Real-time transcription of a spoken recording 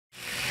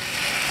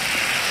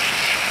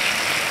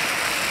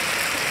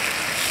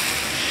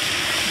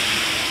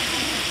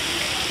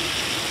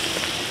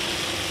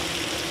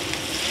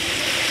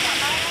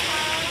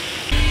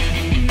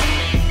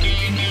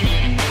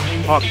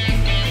pork.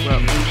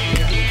 Well,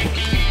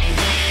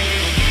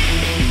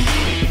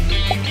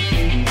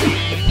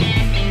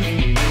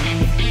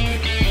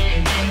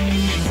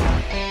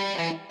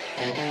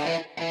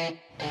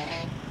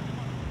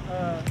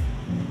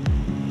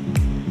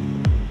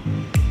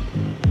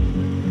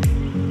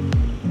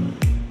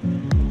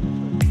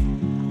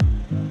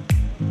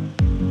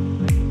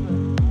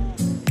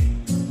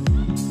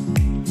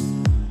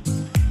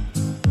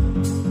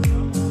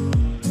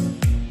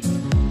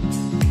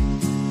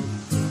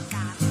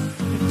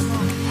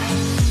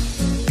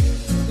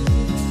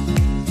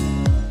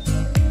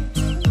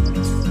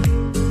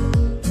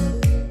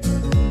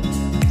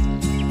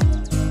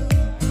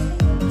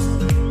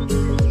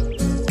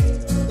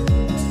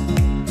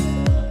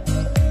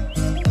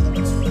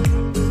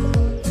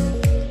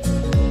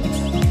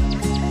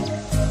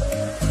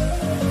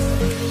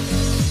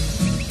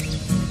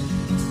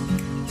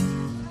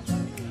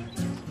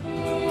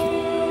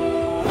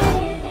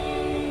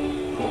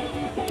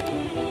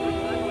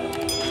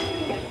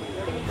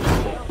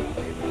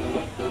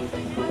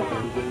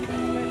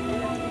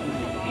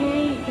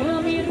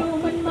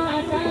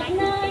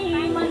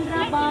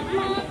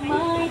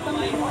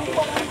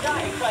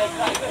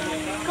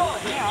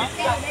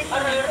อะ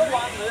ไรระห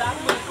ว่างล้าง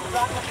มือทุกค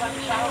รั้งกับครั้ง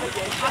เช้าและเ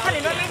ย็น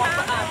ความส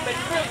ะอาดเป็น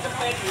เรื่องจำเ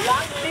ป็นล้า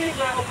งดีก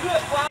ว่าเพื่อ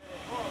ความ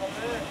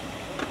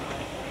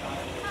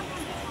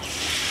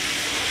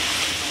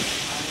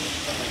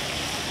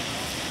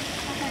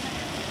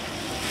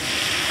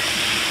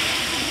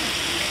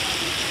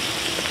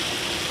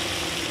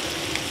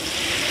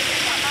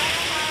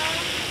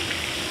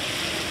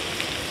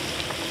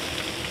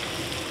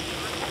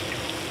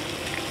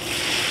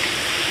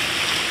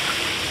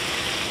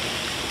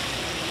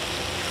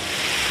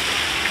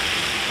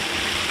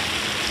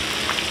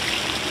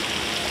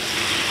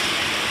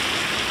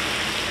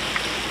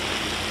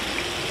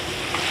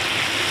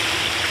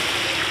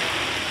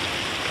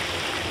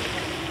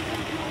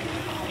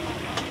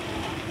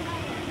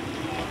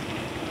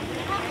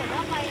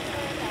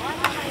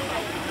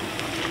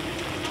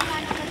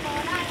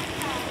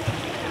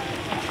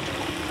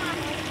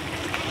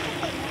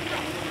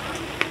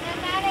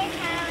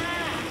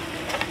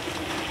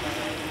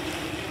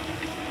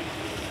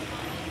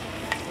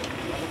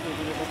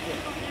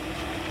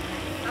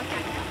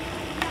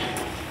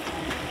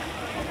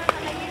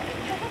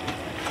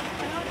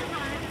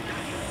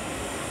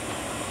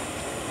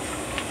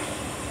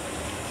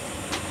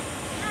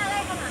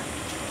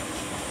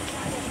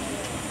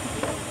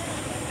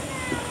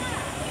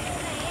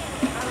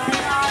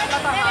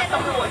ต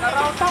ำรวจเ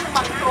ราต้องห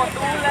มั่นตรวจ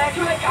ดูแล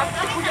ช่วยกัน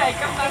ผู้ใหญ่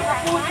กำนันและ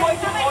ผู้ช่วย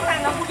ทุกคน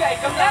และผู้ใหญ่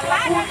กำนันและ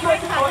ผู้ช่วย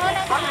ทุกคน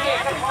ทั้งเอ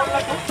กชนแล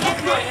ะทุก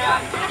หน่วยงาน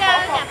ขอ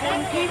ขอบคุณ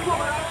ที่พวก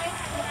เรา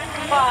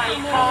ฝ่าย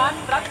ค้าน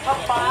รัฐ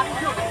บาล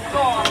หยุด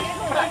ก่อน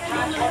ประช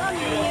าชน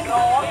เดือด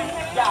ร้อน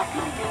อย่า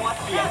พึ่งมัว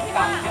เถียง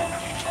กัน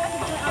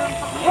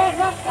แค่ห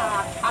น้ากา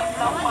กอ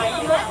นามัย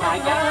และหา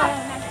ยาก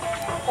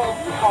ผม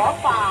ขอ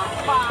ฝาก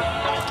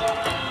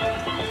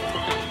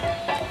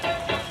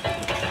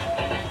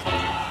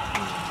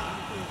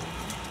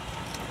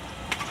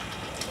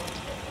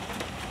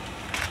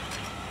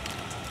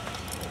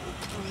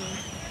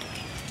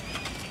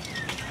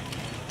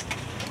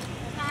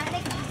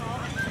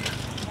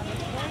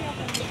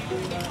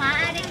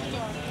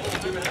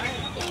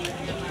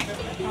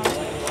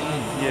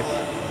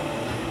yes.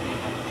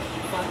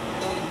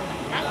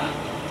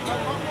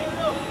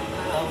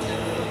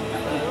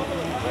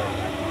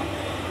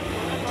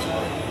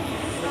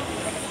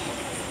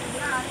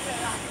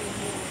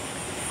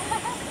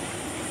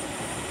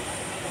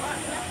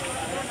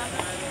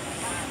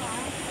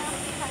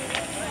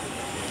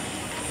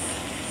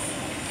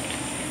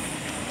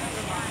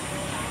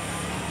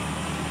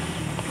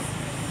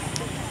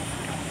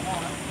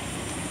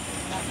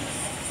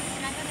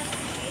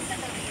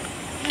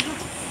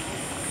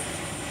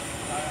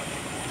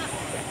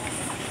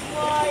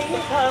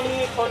ถ้า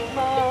มีคนม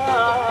า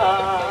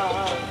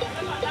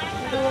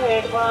ด้วย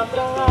ความ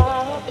รั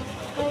ก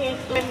ให้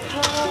เป็นไ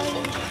ข้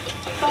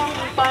ต้อง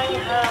ไป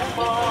หาหม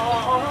อ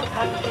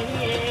ทันที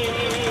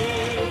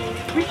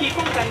วิธี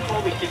ป้องกันโค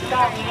วิด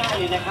 -19 ง่ายๆ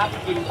เลยนะครับ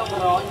กินต้อง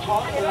ร้อนช้อ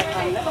นคนละค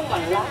ำและต้องห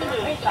มั่นล้างมื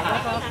อให้สะอา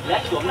ดและ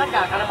สวมหน้าก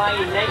ากอนามัย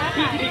ใน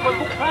ที่ที่มีคน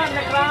พลุกพล่านน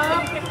ะครั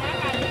บ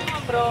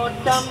โปรด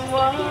จำไ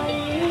ว้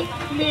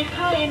มีไ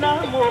ข้น้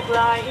ำมูกไห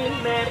ล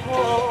แม่พ่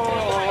อ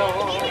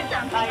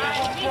ไอ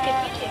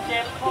เจ็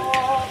บคอ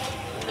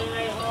เหนื่อ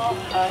ยหอบ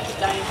หาย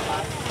ใจ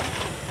สั่น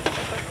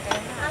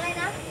อะไร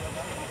นะ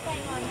ใจ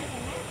งอนไม่เห็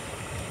นไหม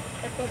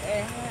จะเปิดแอ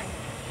ร์ให้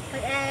เปิ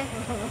ดแอร์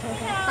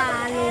ตา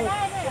ลูก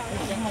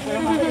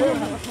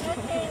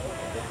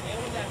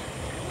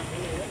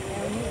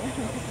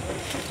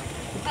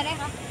ไปได้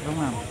ครับต้อง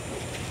มา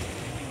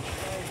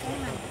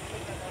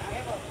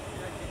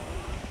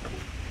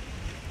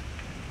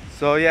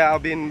So yeah,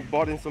 I've been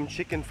bought in some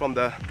chicken from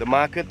the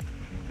market.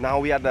 Now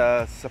we at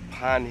the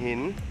Sapan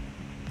Hin,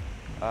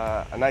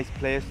 a nice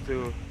place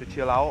to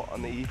chill out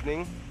on the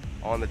evening,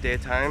 on the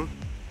daytime.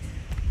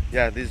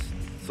 Yeah, this is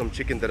some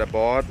chicken that I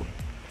bought.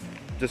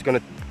 Just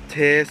gonna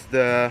taste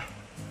the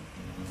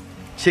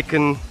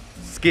chicken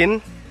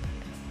skin.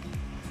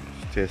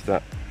 Let's taste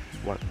that.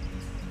 What?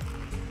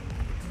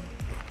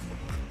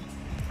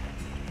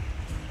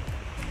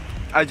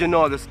 As you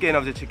know, the skin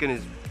of the chicken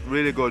is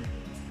really good.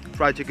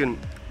 Fried chicken,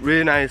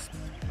 really nice.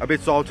 A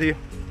bit salty,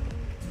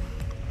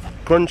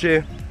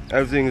 crunchy.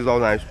 Everything is all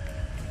nice.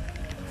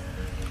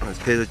 Let's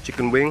taste the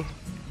chicken wing.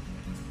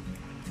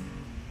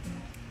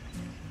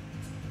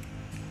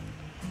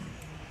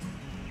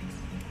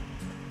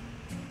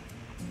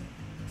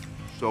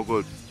 So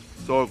good,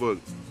 so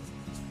good.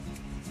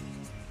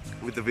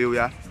 With the view,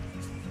 yeah.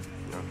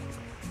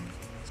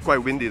 It's quite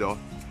windy though.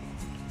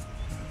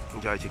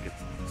 Enjoy chicken.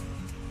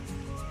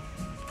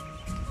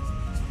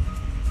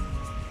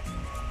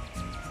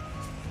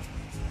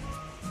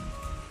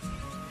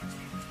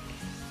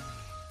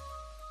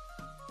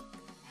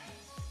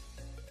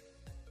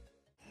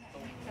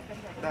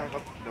ได้ครั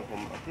บเดี๋ยวผม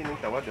เอาที่นึง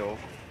แต่ว่าเดี๋ยว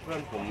เพื่อ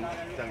นผม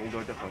จากอินโด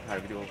จะขอถ่าย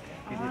วิดีโอ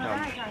ที่ที่ทำ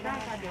ได้ค่ะได้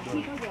ค่ะเดี๋ยว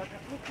พี่เขาเดี๋ยว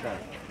ลูก ได้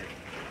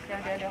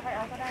เดี๋ยวค่อยเอ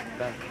าก็ได้นะ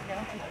ได้ เดี๋ยว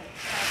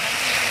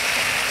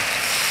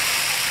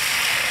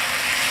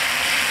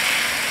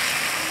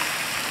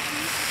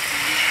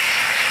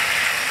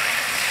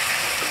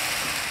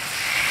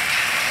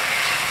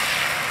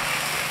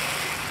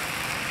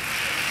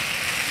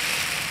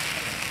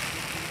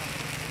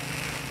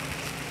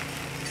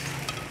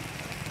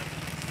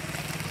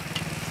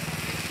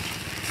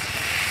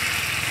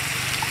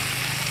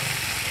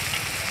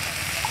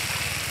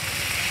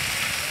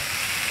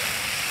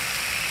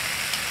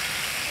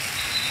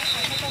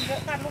ไม่ต้องเยอ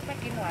ะถ้าลูกไม่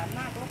กินหวานม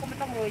ากลูกก็ไม่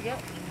ต้องโรยเยอะ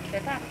แต่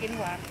ถ้ากิน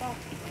หวานก็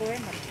โรยให้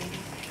หมดกิน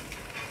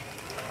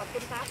ขอบคุ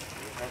ณครับ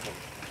ครับผม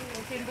ลอ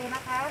งชิมดูนะ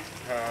คะ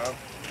ครับ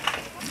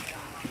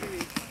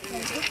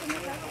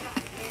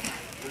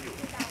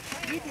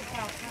 20 บ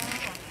าทค่ะ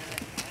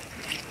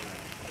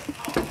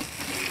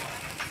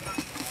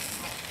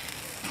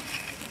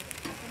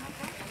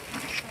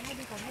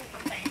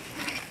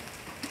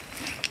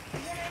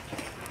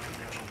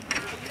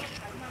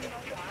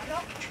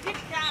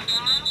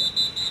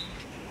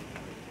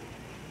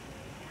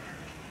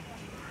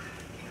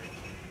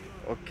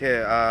Okay,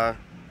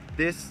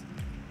 this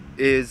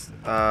is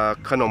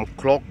Kanom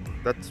Krok,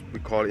 that's we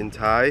call in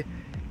Thai.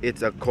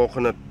 It's a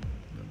coconut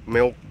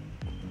milk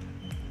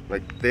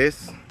like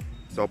this,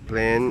 so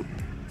plain,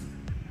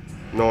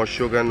 no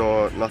sugar,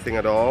 no nothing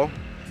at all.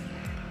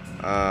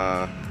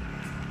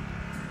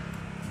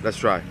 Let's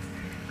try.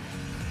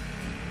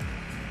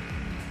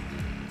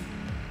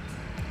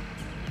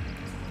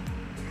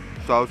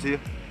 Salty,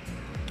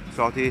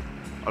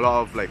 a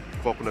lot of like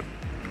coconut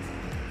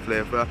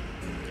flavor.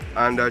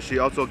 And she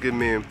also give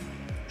me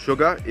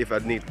sugar if I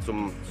need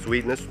some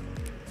sweetness.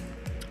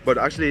 But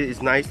actually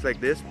it's nice like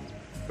this.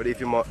 But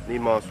if you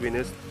need more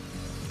sweetness,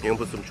 you can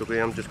put some sugar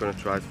in. I'm just gonna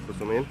try to put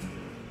some in.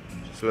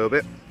 Just a little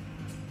bit.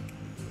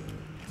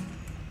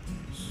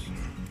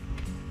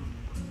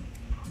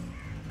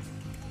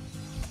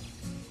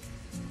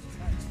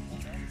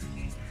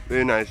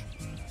 Very nice,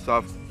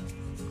 soft.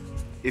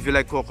 If you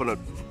like coconut,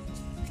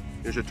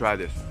 you should try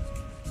this.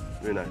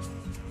 Very nice.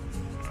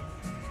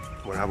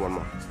 We'll have one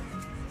more.